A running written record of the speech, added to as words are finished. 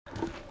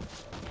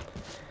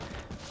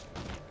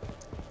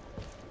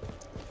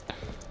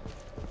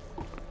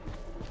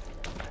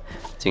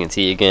So you can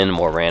see again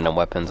more random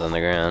weapons on the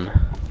ground.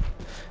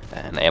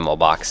 And ammo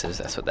boxes,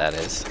 that's what that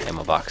is.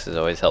 Ammo box is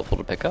always helpful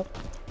to pick up.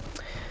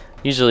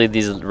 Usually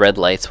these red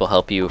lights will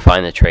help you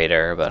find the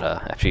trader, but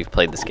after you've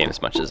played this game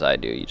as much as I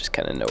do, you just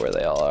kind of know where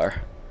they all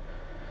are.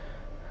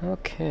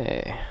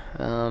 Okay.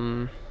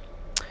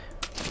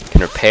 You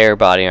can repair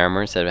body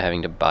armor instead of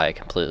having to buy a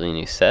completely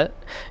new set.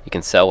 You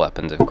can sell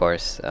weapons, of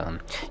course.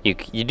 You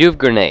do have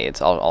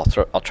grenades. I'll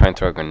try and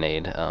throw a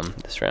grenade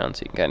this round,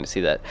 so you can kind of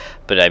see that.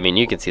 But I mean,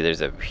 you can see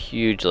there's a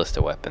huge list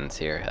of weapons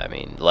here. I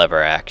mean,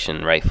 lever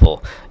action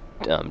rifle,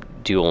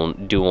 dual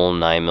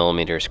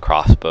 9mm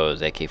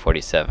crossbows,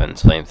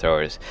 AK-47s,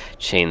 flamethrowers,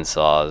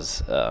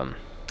 chainsaws.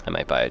 I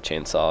might buy a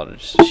chainsaw to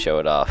just show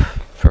it off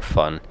for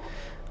fun,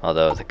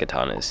 although the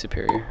katana is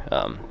superior.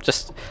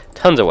 Just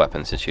tons of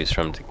weapons to choose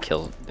from to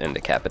kill and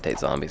decapitate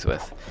zombies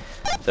with.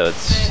 So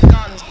it's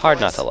hard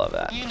not to love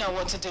that. You know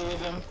what to do with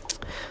them.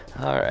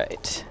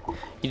 Alright.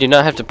 You do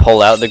not have to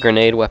pull out the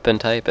grenade weapon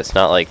type. It's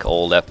not like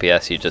old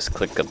FPS, you just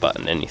click a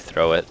button and you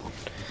throw it.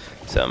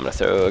 So I'm going to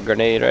throw a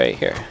grenade right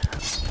here.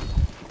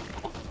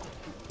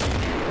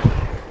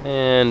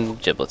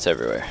 And giblets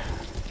everywhere.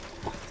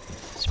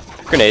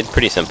 Grenade,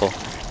 pretty simple.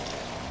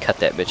 Cut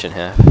that bitch in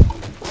half.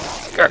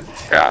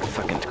 Ah,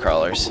 fucking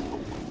crawlers.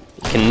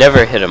 You can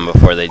never hit them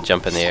before they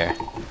jump in the air.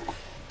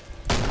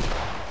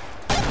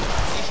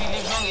 If you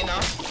live long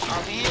enough,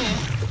 I'll be here.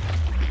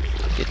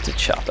 Get to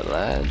chopping,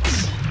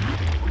 lads.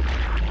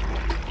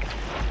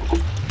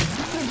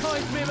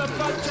 Reminds me of a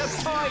bunch of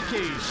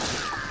pikeys.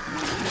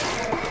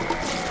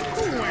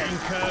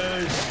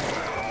 Wankers.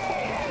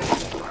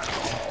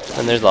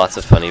 And there's lots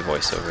of funny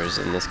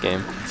voiceovers in this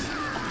game.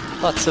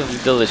 Lots of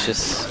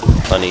delicious,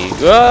 funny.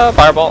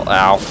 Fireball!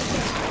 Ow.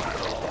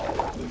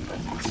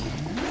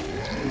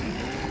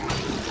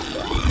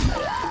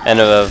 And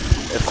of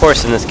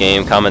course, in this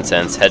game, common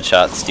sense,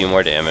 headshots do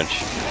more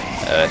damage.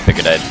 I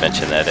figured I'd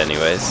mention that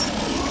anyways.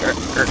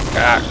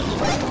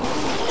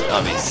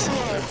 Zombies.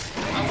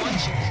 I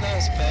want you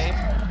close, babe.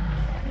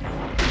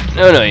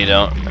 No, you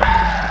don't.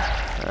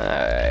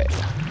 Alright.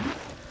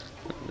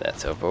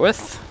 That's over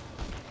with.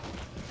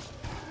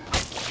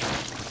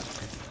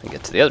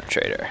 Get to the other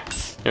trader.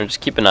 Just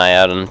keep an eye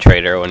out on the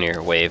trader when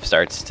your wave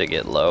starts to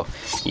get low.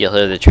 You'll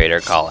hear the trader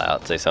call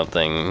out, say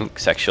something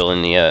sexual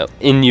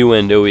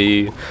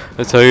innuendo-y.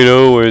 That's how you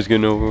know where it's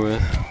getting over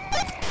with.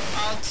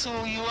 I'll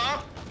tool you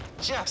up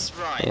just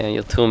right. Yeah,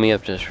 you'll tool me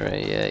up just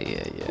right.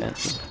 Yeah.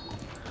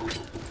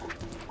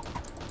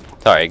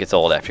 Sorry, it gets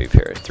old after you've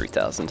heard it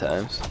 3,000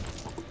 times.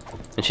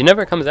 And she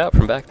never comes out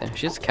from back there.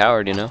 She's a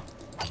coward, you know.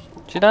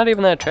 She's not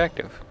even that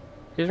attractive.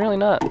 She's really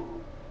not.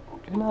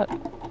 She's not.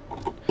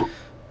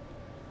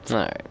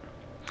 Alright.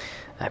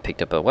 I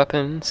picked up a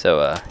weapon,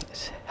 so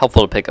it's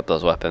helpful to pick up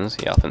those weapons.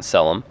 You often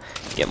sell them,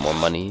 get more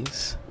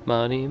monies.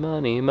 Money. See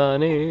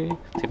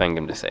if I can get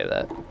him to say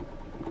that.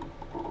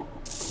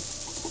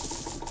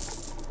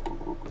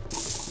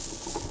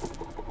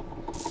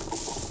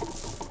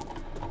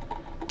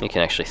 You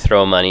can actually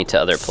throw money to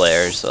other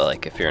players, so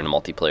like if you're in a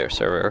multiplayer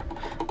server,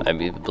 I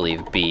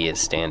believe B is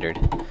standard.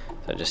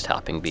 So just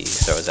topping B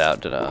throws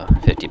out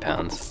 50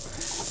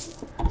 pounds.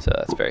 So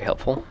that's very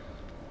helpful.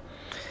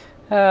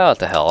 Oh, what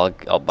the hell,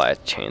 I'll buy a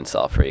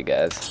chainsaw for you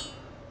guys.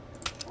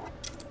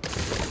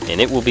 And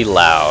it will be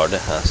loud,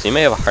 so you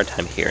may have a hard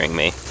time hearing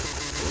me. Do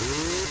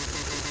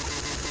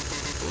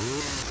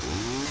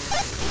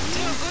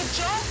a good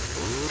job,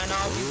 and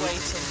I'll be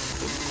waiting.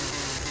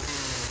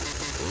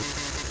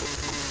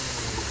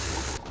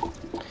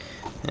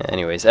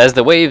 Anyways, as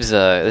the waves,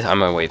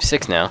 I'm on wave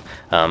 6 now,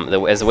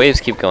 as the waves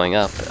keep going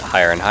up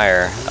higher and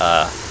higher,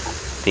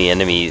 the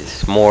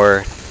enemies,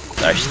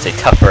 I should say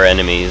tougher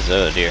enemies,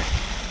 oh dear,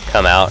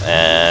 come out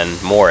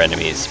and more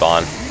enemies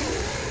spawn.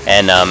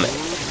 And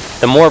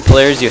the more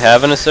players you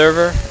have in a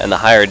server and the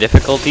higher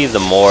difficulty, the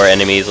more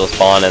enemies will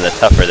spawn and the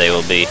tougher they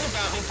will be.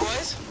 About me,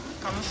 boys.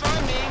 Come and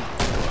find me.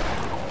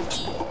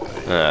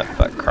 Ah,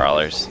 fuck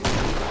crawlers.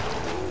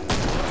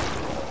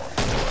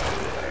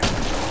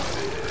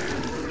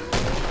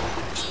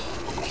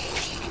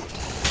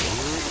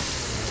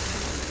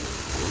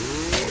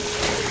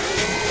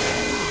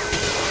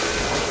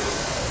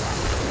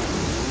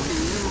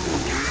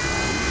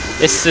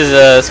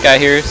 This guy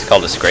here is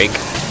called a Scrake.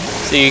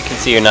 So you can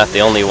see you're not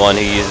the only one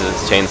who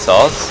uses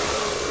chainsaws.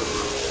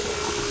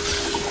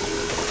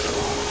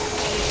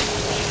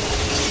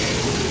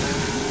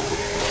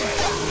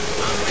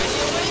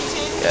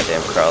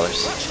 Goddamn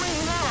crawlers.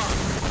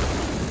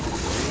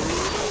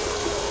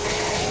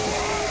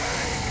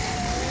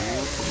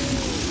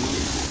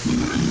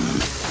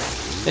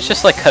 It's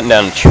just like cutting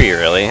down a tree,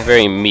 really. A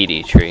very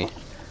meaty tree.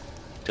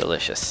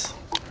 Delicious.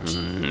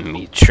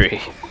 Meat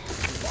tree.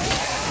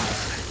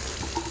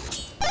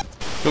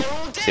 Oop.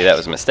 See, that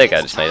was a mistake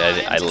I just made.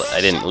 I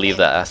didn't leave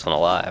that last one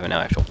alive, and now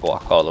I have to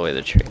walk all the way to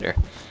the trader.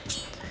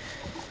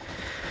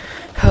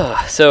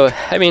 So,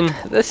 I mean,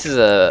 this is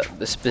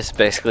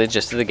basically the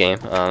gist of the game.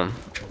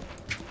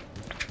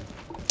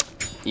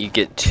 You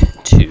get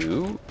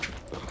to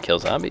kill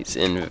zombies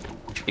in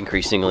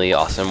increasingly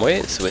awesome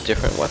ways with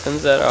different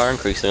weapons that are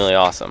increasingly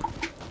awesome.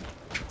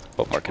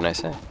 what more can I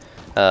say?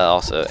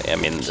 Also, I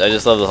mean, I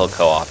just love the whole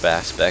co-op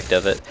aspect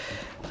of it.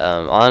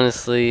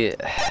 Honestly,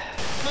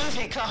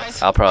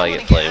 I'll probably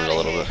get flamed a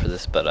little bit for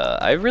this, but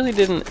I really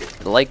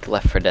didn't like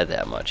Left 4 Dead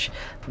that much.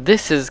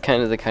 This is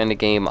kind of the kind of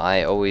game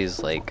I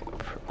always like.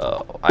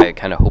 I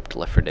kind of hoped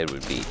Left 4 Dead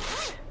would be.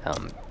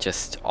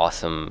 Just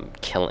awesome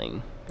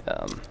killing.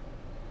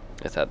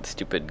 Without the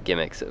stupid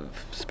gimmicks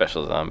of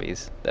special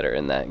zombies that are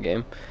in that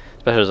game.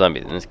 Special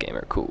zombies in this game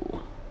are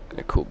cool.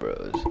 They're cool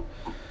bros.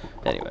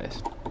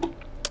 Anyways.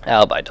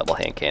 I'll buy double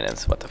hand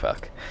cannons. What the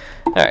fuck.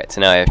 Alright,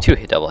 so now I have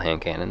 2 double hand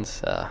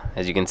cannons.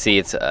 As you can see,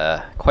 it's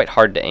quite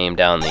hard to aim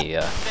down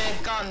the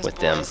with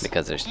them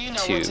because there's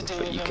 2.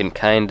 But you can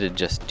kind of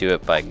just do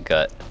it by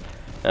gut.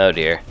 Oh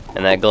dear.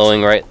 And that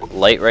glowing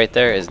light right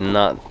there is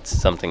not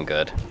something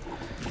good.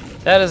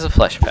 That is a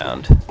flesh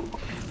pound.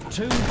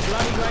 2 bloody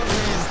great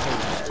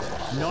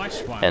handfuls.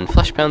 Nice one. And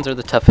flesh pounds are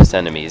the toughest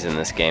enemies in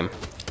this game.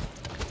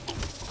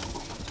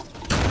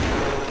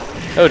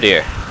 Oh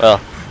dear. Well,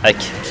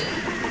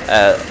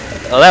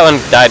 well, that one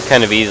died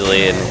kind of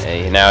easily,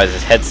 and now has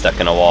his head stuck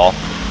in a wall.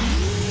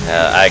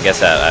 I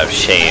guess out of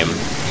shame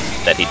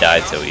that he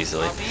died so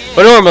easily.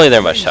 But normally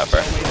they're much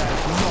tougher.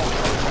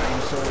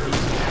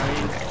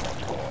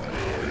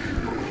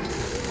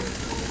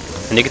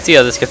 And you can see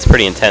how this gets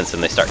pretty intense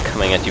when they start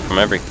coming at you from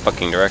every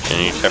fucking direction.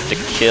 And you just have to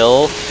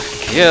kill,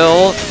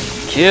 kill,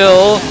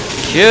 kill,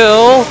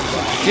 kill,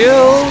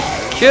 kill,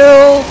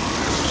 kill,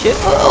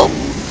 kill.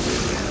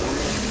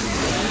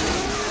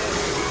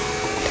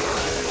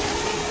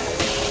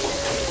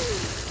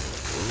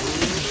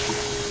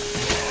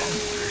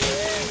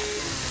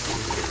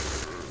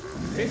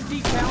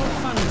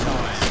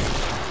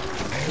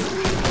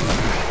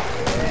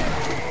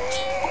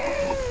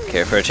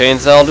 Care for a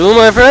chainsaw duel,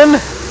 my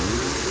friend?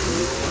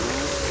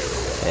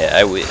 Yeah,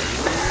 I will.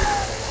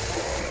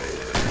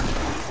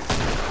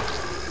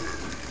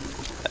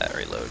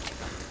 Reload.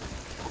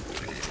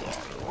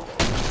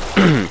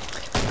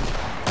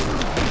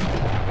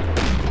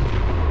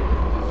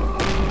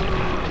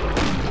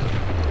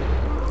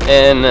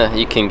 And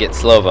you can get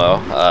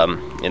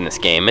slow-mo in this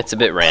game. It's a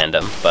bit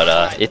random,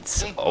 but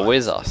it's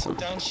always awesome.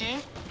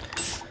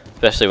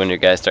 Especially when your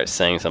guys start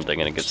saying something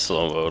and it gets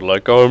slow-mo,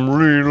 like, I'm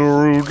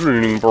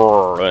reloading,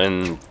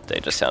 and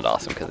they just sound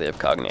awesome because they have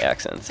Cockney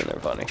accents and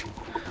they're funny.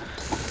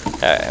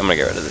 Alright, I'm gonna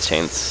get rid of the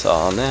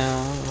chainsaw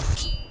now.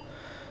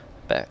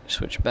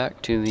 Switch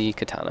back to the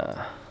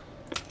katana.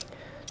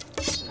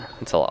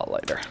 It's a lot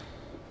lighter.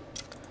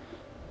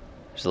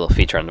 There's a little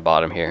feature on the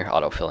bottom here,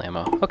 autofill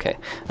ammo. Okay,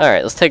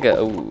 alright, let's take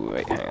a... Ooh,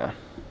 wait, hang on.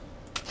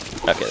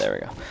 Okay, there we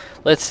go.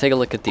 Let's take a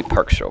look at the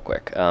perks real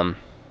quick.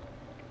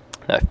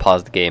 I've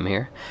paused the game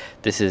here.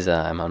 This is,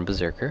 I'm on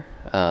Berserker.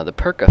 The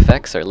perk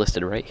effects are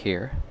listed right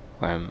here,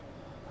 where I'm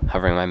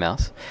hovering my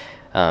mouse.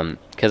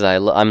 Because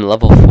I'm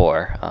level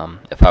 4.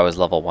 If I was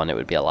level 1, it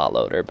would be a lot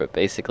lower, but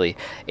basically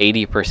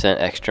 80%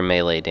 extra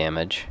melee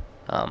damage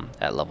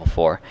at level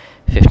 4.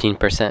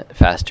 15%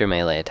 faster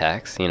melee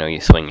attacks, you know,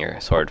 you swing your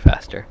sword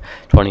faster.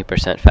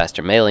 20%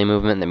 faster melee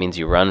movement, that means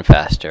you run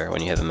faster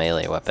when you have a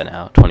melee weapon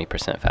out.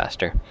 20%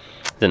 faster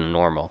than a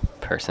normal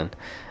person.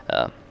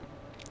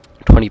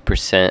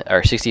 20%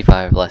 or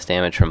 65 less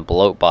damage from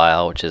bloat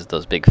bile, which is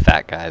those big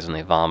fat guys when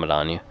they vomit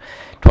on you.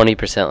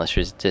 20% less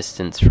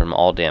resistance from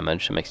all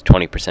damage, so it makes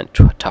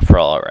 20% tougher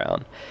all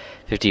around.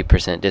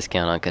 50%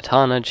 discount on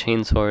katana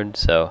chainsword,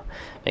 so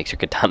makes your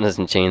katanas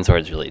and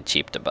chainswords really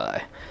cheap to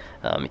buy.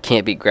 It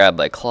can't be grabbed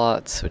by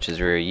clots, which is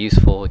very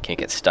useful. It can't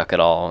get stuck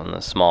at all in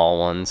the small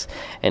ones.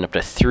 And up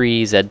to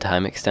 3 Z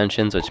time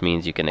extensions, which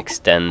means you can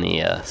extend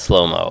the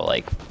slow-mo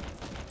like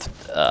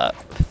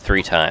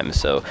 3 times.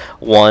 So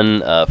 1,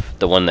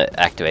 the one that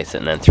activates it,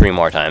 and then 3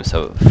 more times,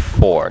 so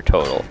 4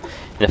 total.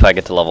 And if I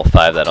get to level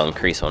 5, that'll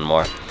increase 1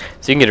 more.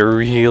 So you can get a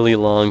really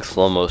long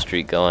slow-mo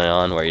streak going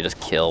on where you just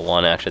kill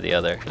one after the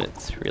other, and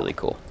it's really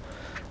cool.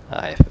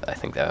 I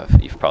think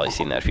that you've probably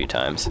seen that a few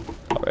times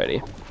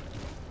already.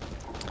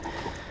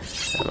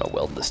 I'm gonna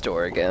weld this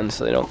door again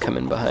so they don't come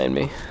in behind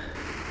me.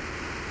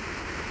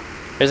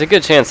 There's a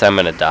good chance I'm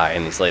gonna die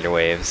in these later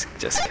waves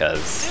just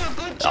because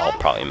I'll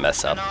probably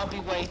mess up. I'll be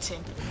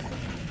waiting.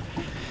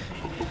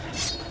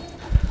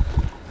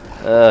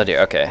 Oh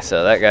dear, okay,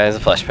 so that guy's a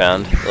flesh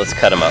pound. Let's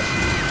cut him up.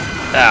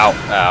 Ow,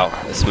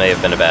 ow, this may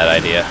have been a bad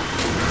idea.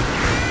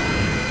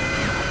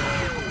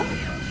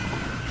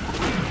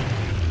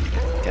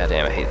 God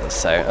damn, I hate this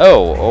siren.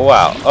 Oh,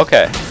 wow,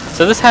 okay.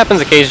 So this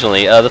happens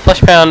occasionally. The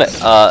flesh pound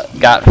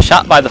got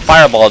shot by the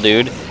fireball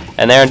dude,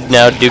 and they're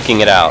now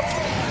duking it out.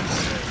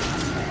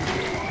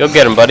 Go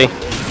get him, buddy.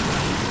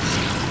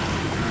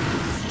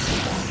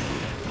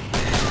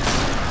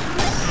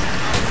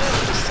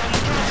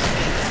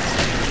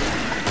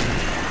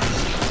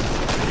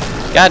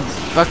 God,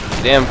 fuck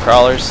damn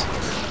crawlers.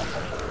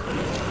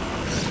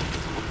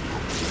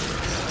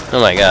 Oh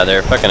my god,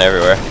 they're fucking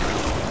everywhere.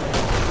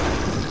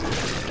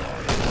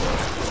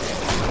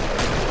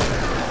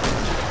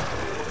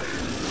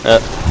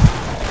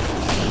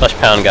 Flesh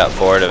Pound got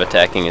bored of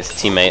attacking his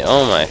teammate.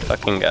 Oh my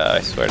fucking god,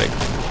 I swear to...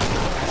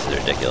 This is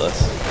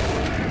ridiculous.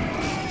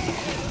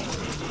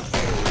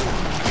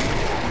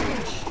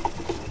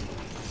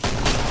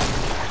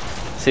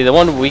 See, the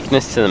one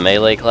weakness to the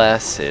melee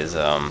class is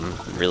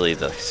really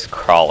the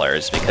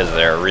crawlers, because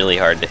they're really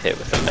hard to hit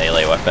with a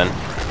melee weapon.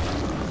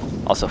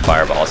 Also,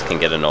 fireballs can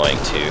get annoying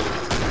too.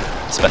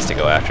 It's best to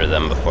go after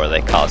them before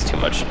they cause too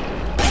much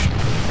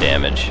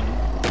damage.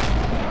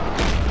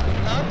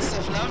 Lots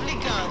of lovely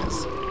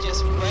guns.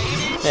 Just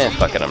waiting. Yeah,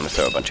 fuck it, I'm gonna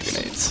throw a bunch of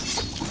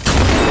grenades.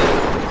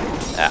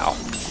 Ow.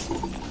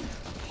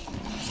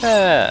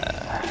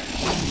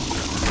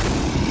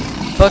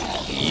 Fuck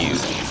you.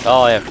 That's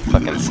all I have to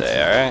fucking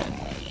say, alright?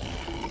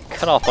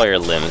 Cut off all your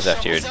limbs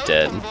after you're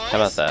dead. How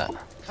about that?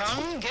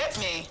 Come get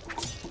me.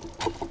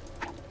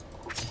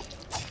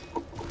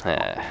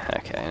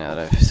 Okay, now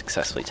that I've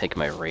successfully taken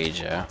my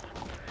rage out.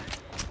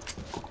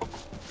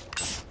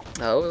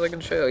 What was I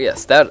gonna show you?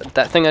 Yes,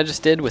 that thing I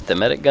just did with the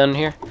medic gun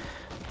here.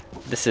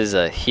 This is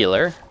a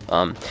healer.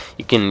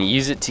 You can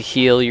use it to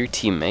heal your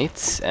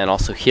teammates and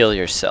also heal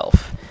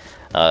yourself.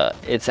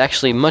 It's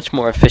actually much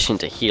more efficient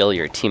to heal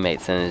your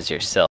teammates than it is yourself.